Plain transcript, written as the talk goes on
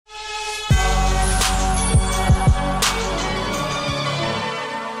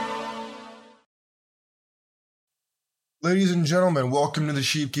Ladies and gentlemen, welcome to the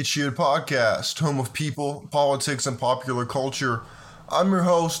Sheep Get Sheared podcast, home of people, politics, and popular culture. I'm your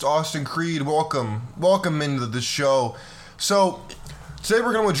host, Austin Creed. Welcome into the show. So, today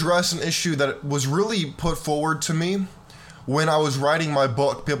we're going to address an issue that was really put forward to me when I was writing my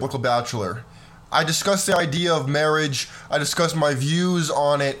book, Biblical Bachelor. I discussed the idea of marriage, I discussed my views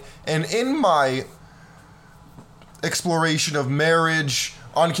on it, and in my exploration of marriage,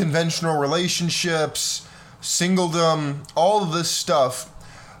 unconventional relationships, singledom, all of this stuff,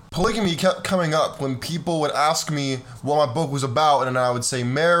 polygamy kept coming up when people would ask me what my book was about, and I would say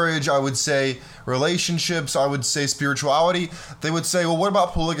marriage, I would say relationships, I would say spirituality. They would say, well, what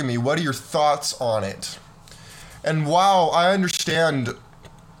about polygamy? What are your thoughts on it? And while I understand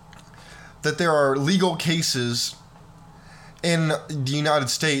that there are legal cases in the United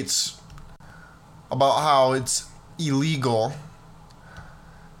States about how it's illegal,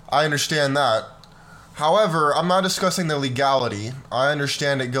 I understand that. However, I'm not discussing the legality. I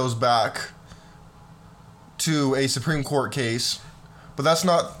understand it goes back to a Supreme Court case, but that's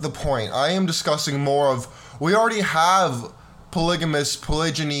not the point. I am discussing more of, we already have polygamous,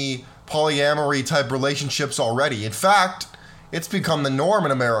 polygyny, polyamory type relationships already. In fact, it's become the norm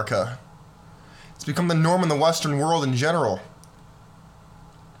in America. It's become the norm in the Western world in general.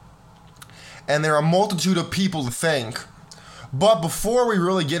 And there are a multitude of people to thank. But before we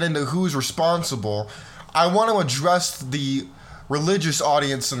really get into who's responsible, I want to address the religious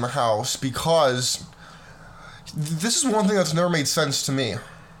audience in the house, because this is one thing that's never made sense to me.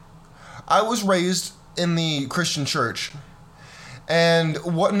 I was raised in the Christian church, and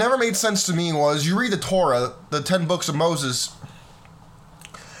what never made sense to me was, you read the Torah, the 10 books of Moses,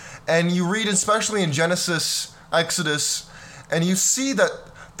 and you read especially in Genesis, Exodus, and you see that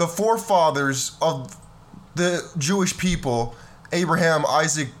the forefathers of the Jewish people, Abraham,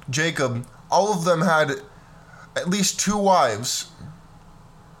 Isaac, Jacob, all of them had at least 2 wives.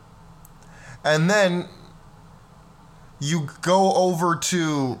 And then you go over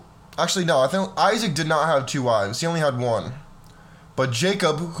to, actually no, I think Isaac did not have 2 wives. He only had 1. But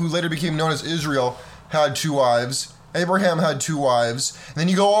Jacob, who later became known as Israel, had 2 wives. Abraham had 2 wives. And then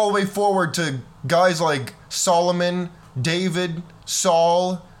you go all the way forward to guys like Solomon, David,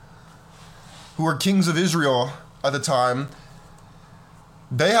 Saul, who were kings of Israel at the time.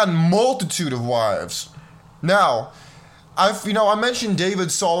 They had a multitude of wives. Now, I mentioned David,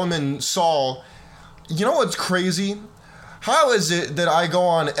 Solomon, Saul. You know what's crazy? How is it that I go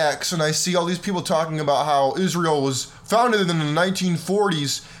on X and I see all these people talking about how Israel was founded in the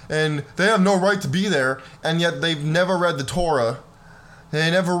 1940s and they have no right to be there, and yet they've never read the Torah.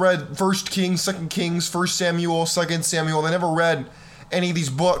 They never read 1 Kings, 2 Kings, 1 Samuel, 2 Samuel. They never read any of these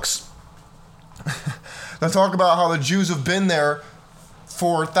books that talk about how the Jews have been there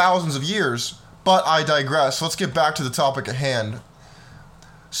for thousands of years. But I digress. Let's get back to the topic at hand.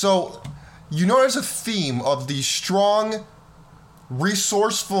 So, you notice a theme of these strong,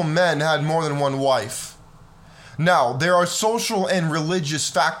 resourceful men had more than 1 wife. Now, there are social and religious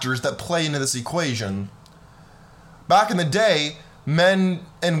factors that play into this equation. Back in the day, men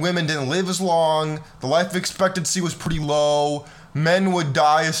and women didn't live as long, the life expectancy was pretty low, men would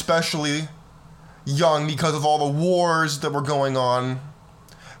die especially young because of all the wars that were going on,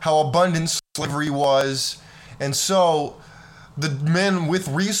 how abundant slavery was, and so the men with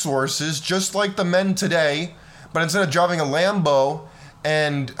resources, just like the men today, but instead of driving a Lambo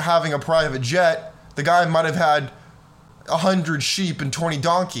and having a private jet, the guy might have had 100 sheep and 20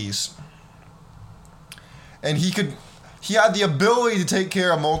 donkeys. And he had the ability to take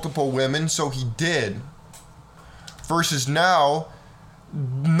care of multiple women, so he did. Versus now,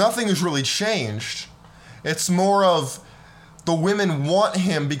 nothing has really changed. It's more of the women want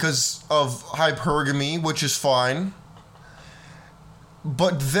him because of hypergamy, which is fine.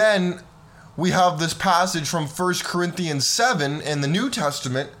 But then we have this passage from 1 Corinthians 7 in the New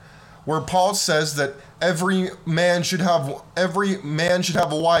Testament where Paul says that every man should have a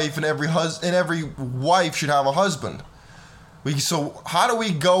wife, and every wife should have a husband. So how do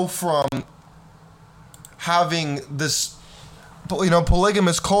we go from having this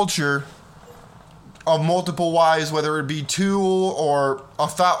polygamous culture of multiple wives, whether it be 2 or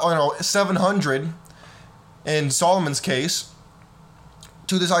 700 in Solomon's case,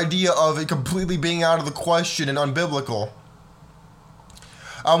 to this idea of it completely being out of the question and unbiblical?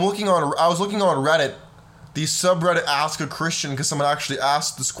 I was looking on Reddit, the subreddit Ask a Christian, because someone actually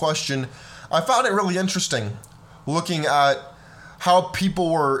asked this question. I found it really interesting, looking at how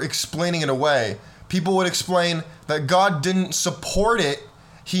people were explaining it away. People would explain that God didn't support it,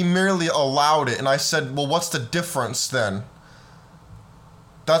 he merely allowed it. And I said, well, what's the difference then?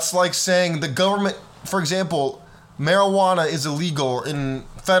 That's like saying the government, for example, marijuana is illegal in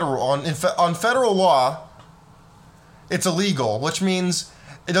on federal law. It's illegal, which means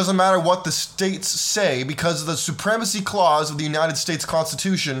it doesn't matter what the states say because of the supremacy clause of the United States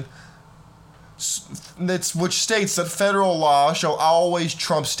Constitution, which states that federal law shall always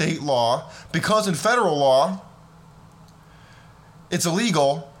trump state law. Because in federal law, it's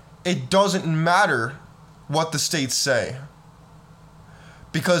illegal, it doesn't matter what the states say.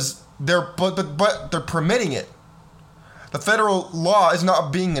 Because they're permitting it. The federal law is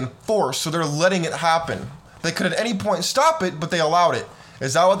not being enforced, so they're letting it happen. They could at any point stop it, but they allowed it.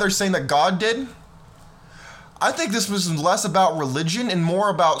 Is that what they're saying that God did? I think this was less about religion and more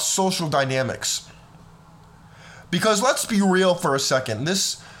about social dynamics. Because let's be real for a second.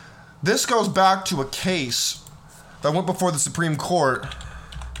 This goes back to a case that went before the Supreme Court.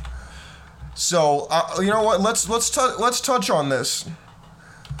 So you know what? Let's touch on this,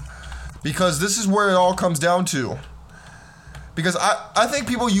 because this is where it all comes down to. Because I think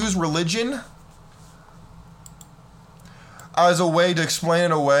people use religion as a way to explain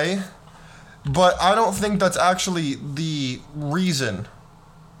it away, but I don't think that's actually the reason.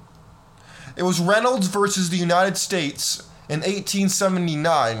 It was Reynolds versus the United States in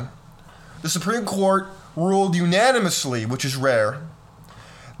 1879. The Supreme Court ruled unanimously, which is rare,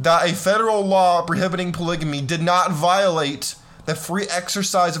 that a federal law prohibiting polygamy did not violate the free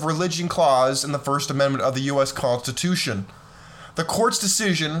exercise of religion clause in the First Amendment of the U.S. Constitution. The court's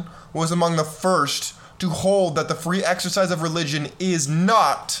decision was among the first to hold that the free exercise of religion is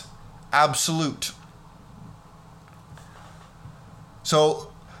not absolute.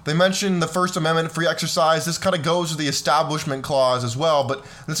 So they mentioned the First Amendment free exercise. This kind of goes to the Establishment Clause as well, but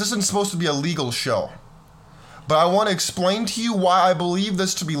this isn't supposed to be a legal show. But I want to explain to you why I believe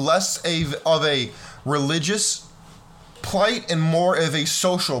this to be less of a religious plight and more of a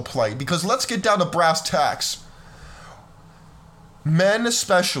social plight. Because let's get down to brass tacks. Men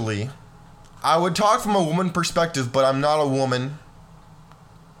especially, I would talk from a woman perspective, but I'm not a woman.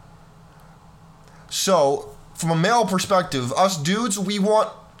 So, from a male perspective, us dudes, we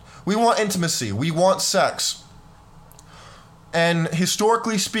want intimacy, we want sex. And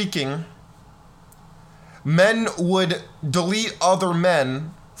historically speaking, men would delete other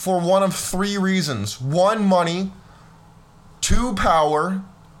men for one of three reasons. 1, money. 2, power.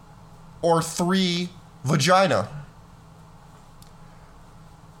 Or 3, vagina.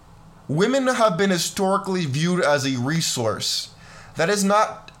 Women have been historically viewed as a resource. That is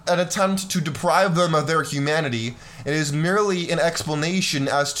not an attempt to deprive them of their humanity. It is merely an explanation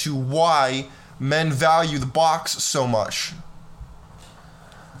as to why men value the box so much.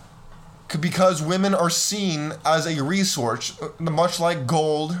 Because women are seen as a resource, much like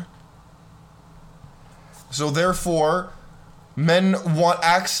gold. So therefore, men want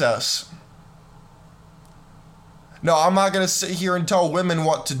access. No, I'm not going to sit here and tell women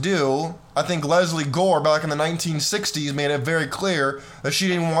what to do. I think Leslie Gore back in the 1960s made it very clear that she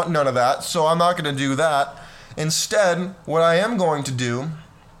didn't want none of that, so I'm not going to do that. Instead, what I am going to do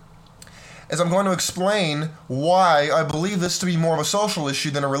is I'm going to explain why I believe this to be more of a social issue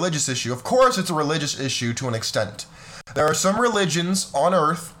than a religious issue. Of course, it's a religious issue to an extent. There are some religions on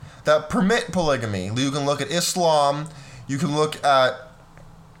earth that permit polygamy. You can look at Islam, you can look at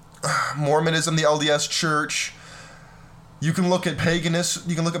Mormonism, the LDS Church. You can look at paganism,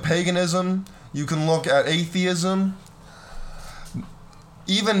 you can look at atheism.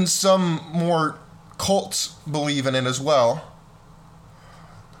 Even some more cults believe in it as well.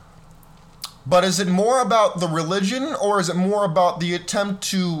 But is it more about the religion, or is it more about the attempt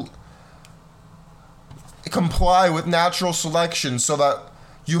to comply with natural selection so that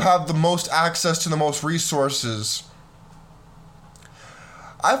you have the most access to the most resources?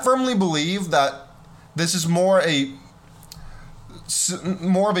 I firmly believe that this is more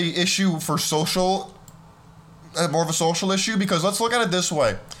of a issue for social, more of a social issue, because let's look at it this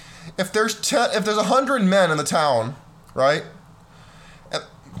way. If there's 100 men in the town, right?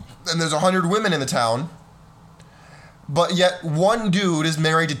 And there's 100 women in the town, but yet one dude is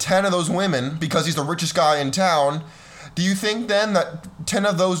married to 10 of those women because he's the richest guy in town, do you think then that 10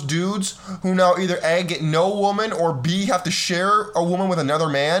 of those dudes who now either A, get no woman, or B, have to share a woman with another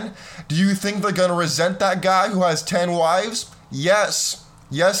man, do you think they're going to resent that guy who has 10 wives? Yes.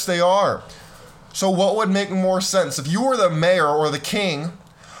 Yes, they are. So what would make more sense? If you were the mayor or the king,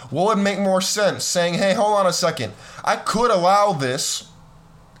 what would make more sense? Saying, hey, hold on a second. I could allow this.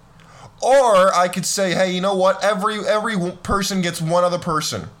 Or I could say, hey, you know what? Every person gets one other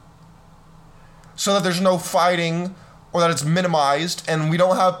person. So that there's no fighting, or that it's minimized, and we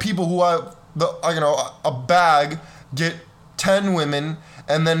don't have people who have a bag get 10 women,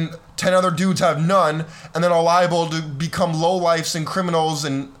 and then 10 other dudes have none, and then are liable to become lowlifes and criminals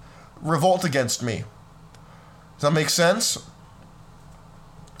and revolt against me. Does that make sense?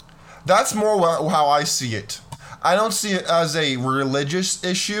 That's more how I see it. I don't see it as a religious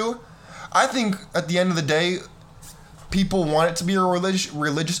issue. I think at the end of the day, people want it to be a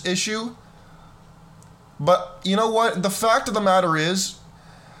religious issue. But you know what? The fact of the matter is,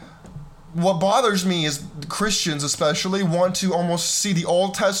 what bothers me is Christians especially want to almost see the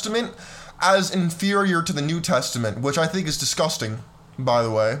Old Testament as inferior to the New Testament, which I think is disgusting, by the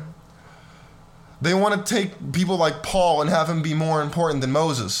way. They want to take people like Paul and have him be more important than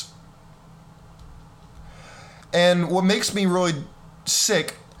Moses. And what makes me really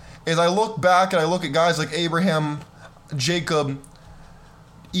sick is I look back and I look at guys like Abraham, Jacob,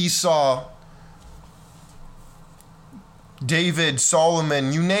 Esau, David,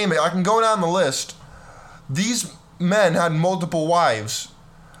 Solomon, you name it. I can go down the list. These men had multiple wives.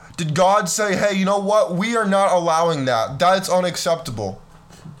 Did God say, hey, you know what? We are not allowing that. That's unacceptable.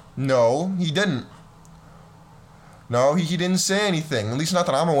 No, he didn't. No, he didn't say anything. At least not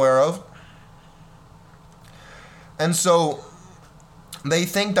that I'm aware of. And so they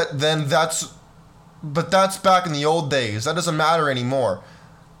think that then that's back in the old days. That doesn't matter anymore.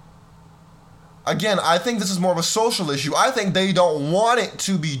 Again, I think this is more of a social issue. I think they don't want it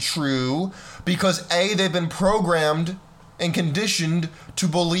to be true because A, they've been programmed and conditioned to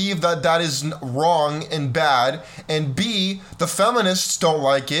believe that that is wrong and bad, and B, the feminists don't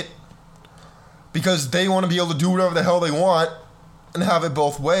like it because they want to be able to do whatever the hell they want and have it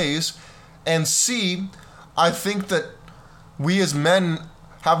both ways, and C, I think that we as men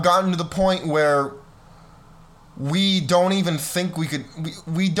have gotten to the point where we don't even think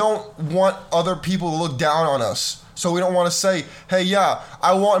we don't want other people to look down on us. So we don't want to say, hey, yeah,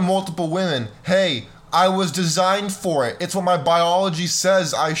 I want multiple women. Hey, I was designed for it. It's what my biology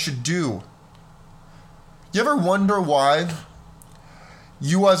says I should do. You ever wonder why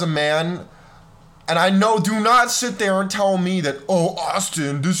you as a man, and I know, do not sit there and tell me that, oh,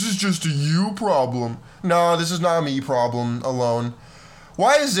 Austin, this is just a you problem. No, this is not a me problem alone.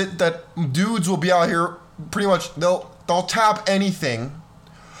 Why is it that dudes will be out here pretty much, they'll tap anything,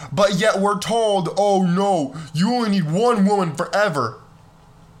 but yet we're told, oh no, you only need one woman forever.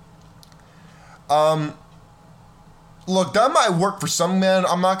 Look, that might work for some men.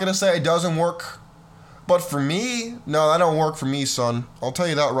 I'm not gonna say it doesn't work, but for me, no, that don't work for me, son. I'll tell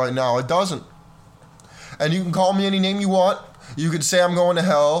you that right now, it doesn't. And you can call me any name you want. You could say I'm going to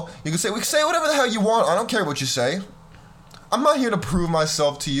hell. You can say whatever the hell you want. I don't care what you say. I'm not here to prove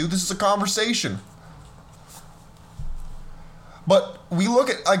myself to you. This is a conversation. But we look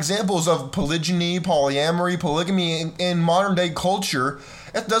at examples of polygyny, polyamory, polygamy in modern day culture.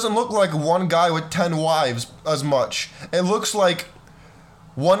 It doesn't look like one guy with 10 wives as much. It looks like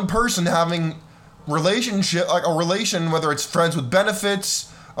one person having relationship, like a relation, whether it's friends with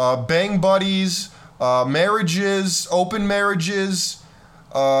benefits, bang buddies, marriages, open marriages,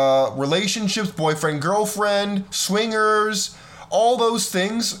 relationships, boyfriend, girlfriend, swingers. All those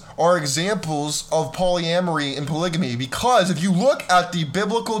things are examples of polyamory and polygamy, because if you look at the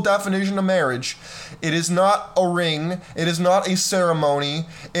biblical definition of marriage, it is not a ring, it is not a ceremony,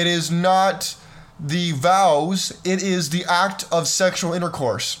 it is not the vows, it is the act of sexual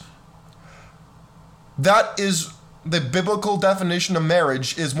intercourse. That is the biblical definition of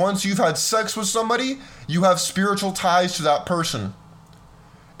marriage, is once you've had sex with somebody, you have spiritual ties to that person.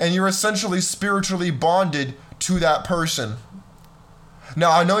 And you're essentially spiritually bonded to that person.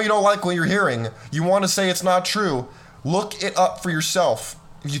 Now, I know you don't like what you're hearing. You want to say it's not true. Look it up for yourself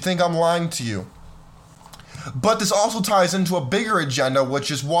if you think I'm lying to you. But this also ties into a bigger agenda, which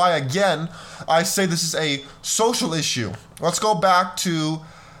is why, again, I say this is a social issue. Let's go back to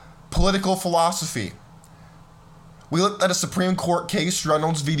political philosophy. We looked at a Supreme Court case,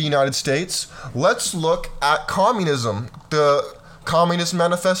 Reynolds v. the United States. Let's look at communism, the Communist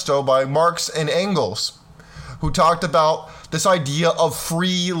Manifesto by Marx and Engels, who talked about this idea of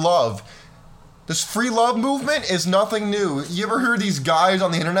free love. This free love movement is nothing new. You ever hear these guys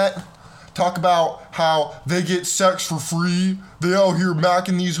on the internet talk about how they get sex for free? They out here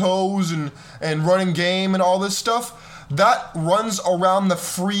macking these hoes and running game and all this stuff? That runs around the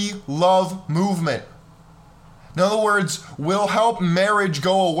free love movement. In other words, will help marriage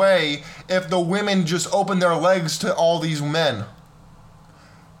go away if the women just open their legs to all these men.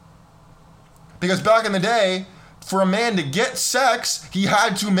 Because back in the day, for a man to get sex, he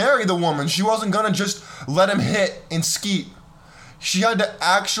had to marry the woman. She wasn't gonna just let him hit and skeet. He had to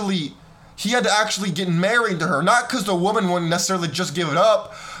actually get married to her. Not because the woman wouldn't necessarily just give it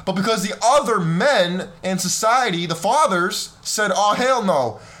up, but because the other men in society, the fathers, said, oh, hell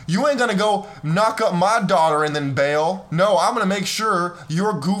no. You ain't gonna go knock up my daughter and then bail. No, I'm gonna make sure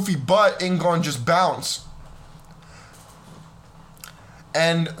your goofy butt ain't gonna just bounce.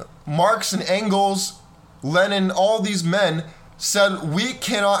 And Marx and Engels, Lenin, all these men said we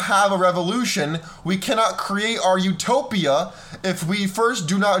cannot have a revolution, we cannot create our utopia if we first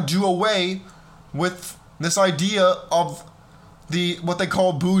do not do away with this idea of what they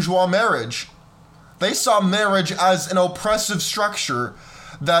call bourgeois marriage. They saw marriage as an oppressive structure,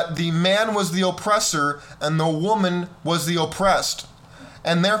 that the man was the oppressor and the woman was the oppressed.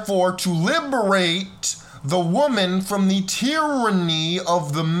 And therefore, to liberate the woman from the tyranny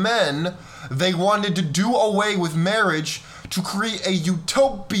of the men, they wanted to do away with marriage to create a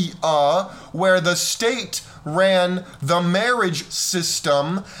utopia where the state ran the marriage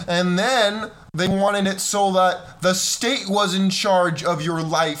system, and then they wanted it so that the state was in charge of your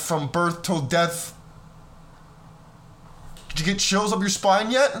life from birth till death. Did you get chills up your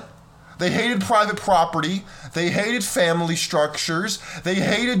spine yet? They hated private property. They hated family structures. They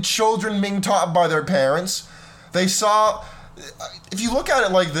hated children being taught by their parents. They saw, if you look at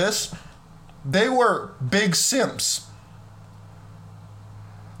it like this, they were big simps.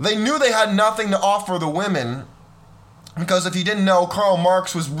 They knew they had nothing to offer the women, because if you didn't know, Karl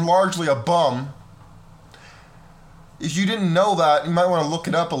Marx was largely a bum. If you didn't know that, you might want to look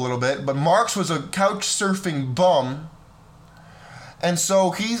it up a little bit, but Marx was a couch surfing bum. And so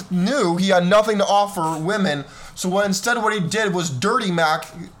he knew he had nothing to offer women. So what he did was dirty Mac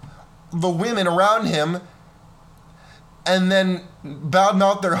the women around him, and then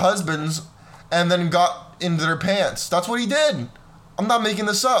badmouthed their husbands, and then got into their pants. That's what he did. I'm not making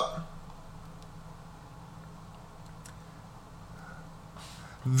this up.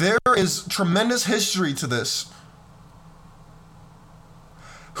 There is tremendous history to this.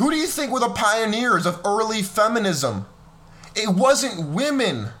 Who do you think were the pioneers of early feminism? It wasn't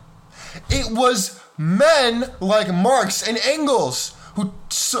women. It was men like Marx and Engels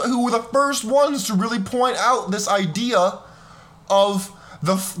who were the first ones to really point out this idea of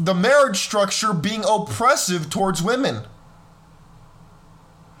the marriage structure being oppressive towards women.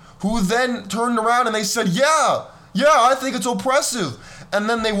 Who then turned around and they said, yeah, I think it's oppressive. And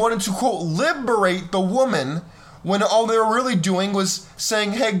then they wanted to, quote, liberate the woman, when all they were really doing was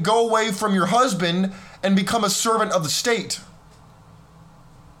saying, hey, go away from your husband and become a servant of the state.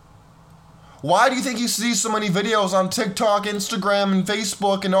 Why do you think you see so many videos on TikTok, Instagram, and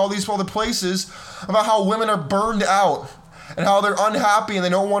Facebook, and all these other places about how women are burned out and how they're unhappy and they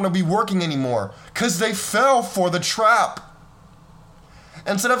don't want to be working anymore? Because they fell for the trap.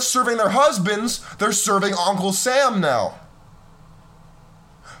 Instead of serving their husbands, they're serving Uncle Sam now.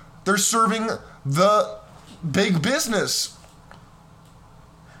 They're serving the big business.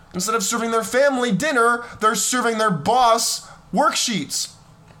 Instead of serving their family dinner, they're serving their boss worksheets.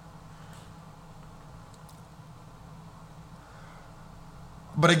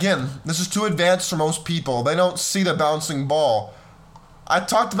 But again, this is too advanced for most people. They don't see the bouncing ball. I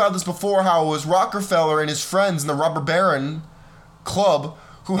talked about this before, how it was Rockefeller and his friends in the Rubber Baron Club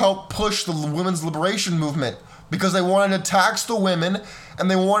who helped push the women's liberation movement, because they wanted to tax the women and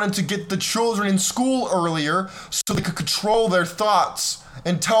they wanted to get the children in school earlier so they could control their thoughts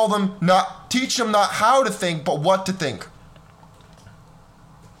and teach them not how to think, but what to think.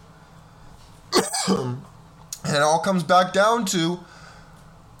 And it all comes back down to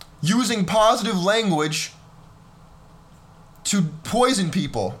using positive language to poison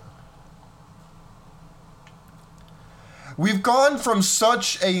people. We've gone from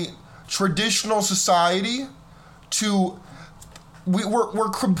such a traditional society to we're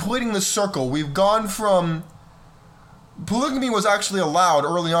completing the circle. We've gone from polygamy was actually allowed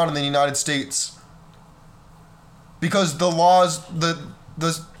early on in the United States because the laws,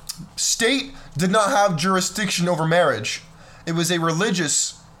 the state did not have jurisdiction over marriage. It was a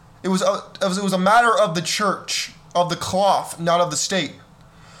religious. It was a matter of the church, of the cloth, not of the state.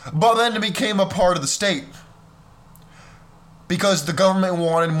 But then it became a part of the state, because the government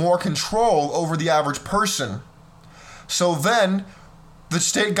wanted more control over the average person. So then, the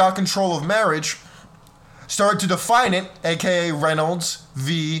state got control of marriage, started to define it, aka Reynolds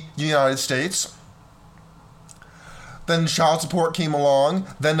v. United States. Then child support came along,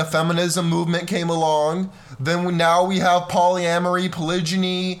 then the feminism movement came along, then now we have polyamory,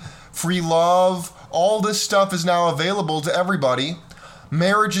 polygyny, free love. All this stuff is now available to everybody.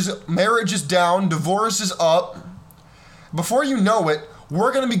 Marriage is down, divorce is up. Before you know it,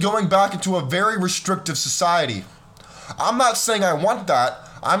 we're going to be going back into a very restrictive society. I'm not saying I want that.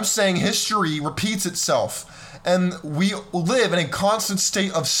 I'm saying history repeats itself. And we live in a constant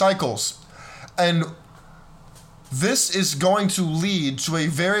state of cycles. And this is going to lead to a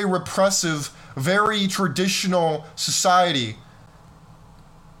very repressive, very traditional society.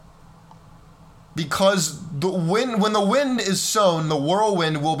 Because when the wind is sown, the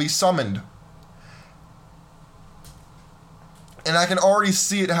whirlwind will be summoned. And I can already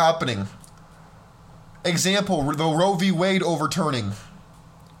see it happening. Example, the Roe v. Wade overturning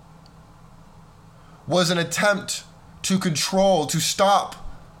was an attempt to control, to stop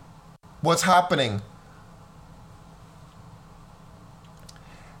what's happening.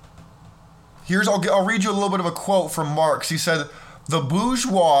 I'll read you a little bit of a quote from Marx. He said, the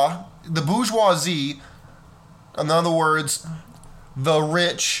bourgeoisie, in other words, the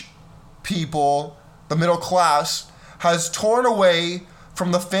rich people, the middle class, has torn away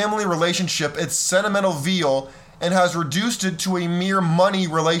from the family relationship its sentimental veil and has reduced it to a mere money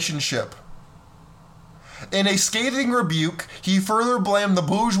relationship. In a scathing rebuke, he further blamed the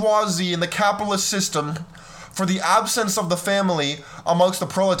bourgeoisie and the capitalist system for the absence of the family amongst the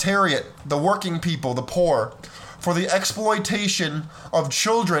proletariat, the working people, the poor, for the exploitation of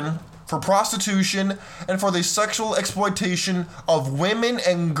children, for prostitution, and for the sexual exploitation of women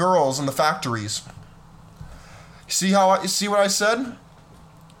and girls in the factories. See what I said?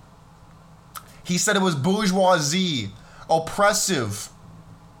 He said it was bourgeoisie, oppressive.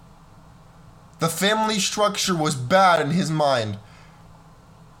 The family structure was bad in his mind.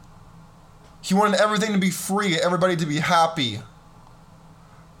 He wanted everything to be free, everybody to be happy.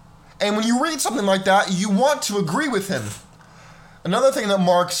 And when you read something like that, you want to agree with him. Another thing that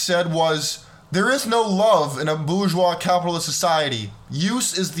Marx said was, there is no love in a bourgeois capitalist society.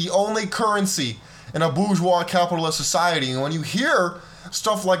 Use is the only currency in a bourgeois capitalist society. And when you hear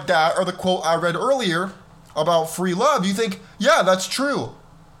stuff like that, or the quote I read earlier about free love, you think, yeah, that's true.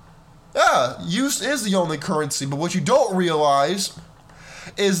 Yeah, use is the only currency. But what you don't realize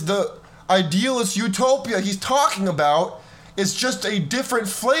is the idealist utopia he's talking about is just a different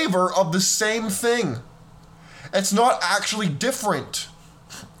flavor of the same thing. It's not actually different.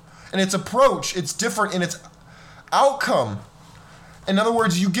 In its approach, it's different in its outcome. In other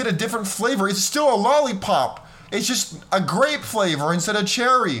words, you get a different flavor. It's still a lollipop. It's just a grape flavor instead of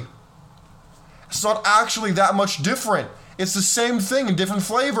cherry. It's not actually that much different. It's the same thing in different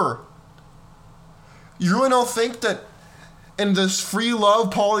flavor. You really don't think that in this free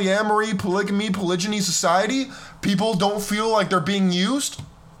love, polyamory, polygamy, polygyny society, people don't feel like they're being used?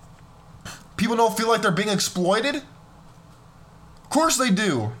 People don't feel like they're being exploited? Of course they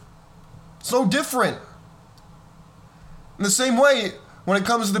do. It's no different. In the same way, when it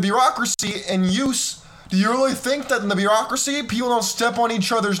comes to the bureaucracy and use, do you really think that in the bureaucracy, people don't step on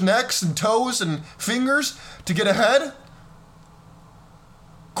each other's necks and toes and fingers to get ahead? Of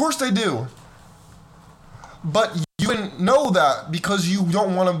course they do. But you didn't know that because you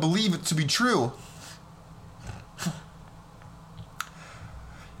don't want to believe it to be true.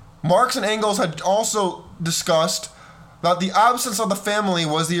 Marx and Engels had also discussed that the absence of the family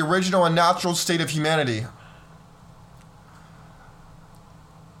was the original and natural state of humanity.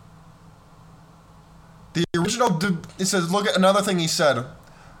 It says, look at another thing he said,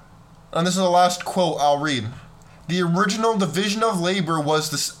 and this is the last quote I'll read. The original division of labor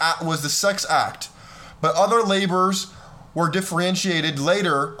was the sex act, but other labors were differentiated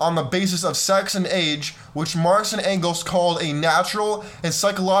later on the basis of sex and age, which Marx and Engels called a natural and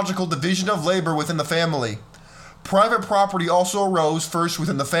psychological division of labor within the family. Private property also arose first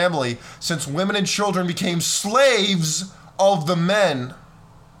within the family, since women and children became slaves of the men.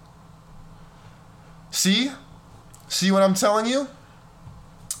 See? See what I'm telling you?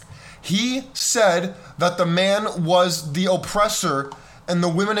 He said that the man was the oppressor and the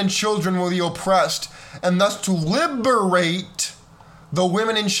women and children were the oppressed, and thus to liberate the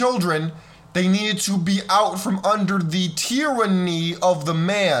women and children, they needed to be out from under the tyranny of the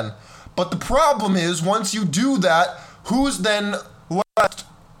man. But the problem is, once you do that, who's then left?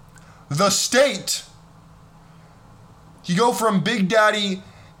 The state. You go from Big Daddy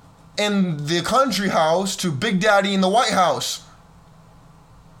in the country house to Big Daddy in the White House.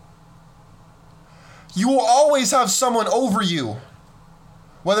 You will always have someone over you,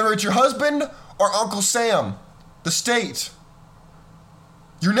 whether it's your husband or Uncle Sam, the state.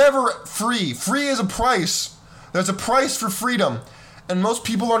 You're never free. Free is a price. There's a price for freedom, and most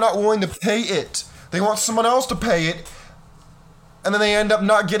people are not willing to pay it. They want someone else to pay it, and then they end up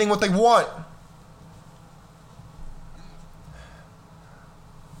not getting what they want.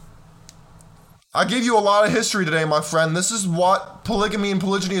 I gave you a lot of history today, my friend. This is what polygamy and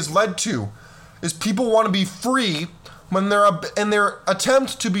polygyny has led to, is people want to be free. When they're in their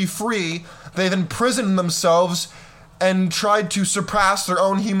attempt to be free, they've imprisoned themselves and tried to surpass their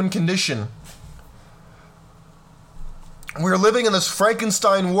own human condition. We're living in this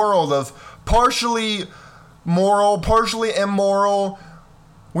Frankenstein world of partially moral, partially immoral.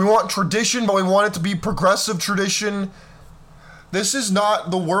 We want tradition, but we want it to be progressive tradition. This is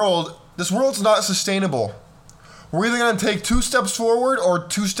not the world. This world's not sustainable. We're either going to take 2 steps forward or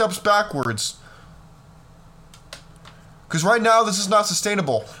 2 steps backwards. Because right now, this is not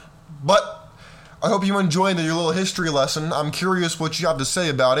sustainable. But I hope you enjoyed your little history lesson. I'm curious what you have to say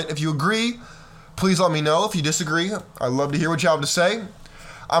about it. If you agree, please let me know. If you disagree, I'd love to hear what you have to say.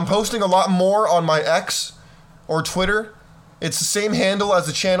 I'm posting a lot more on my X or Twitter. It's the same handle as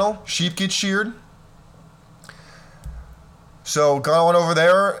the channel, Sheep Get Sheared. So go on over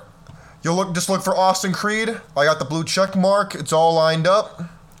there. Just look for Austin Creed. I got the blue check mark. It's all lined up.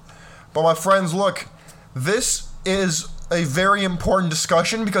 But my friends, look, this is a very important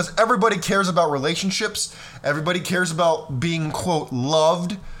discussion because everybody cares about relationships. Everybody cares about being, quote,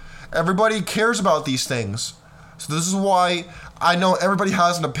 loved. Everybody cares about these things. So this is why I know everybody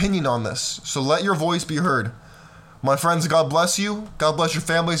has an opinion on this. So let your voice be heard. My friends, God bless you. God bless your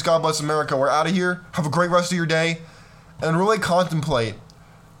families. God bless America. We're out of here. Have a great rest of your day. And really contemplate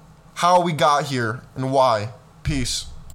how we got here and why. Peace.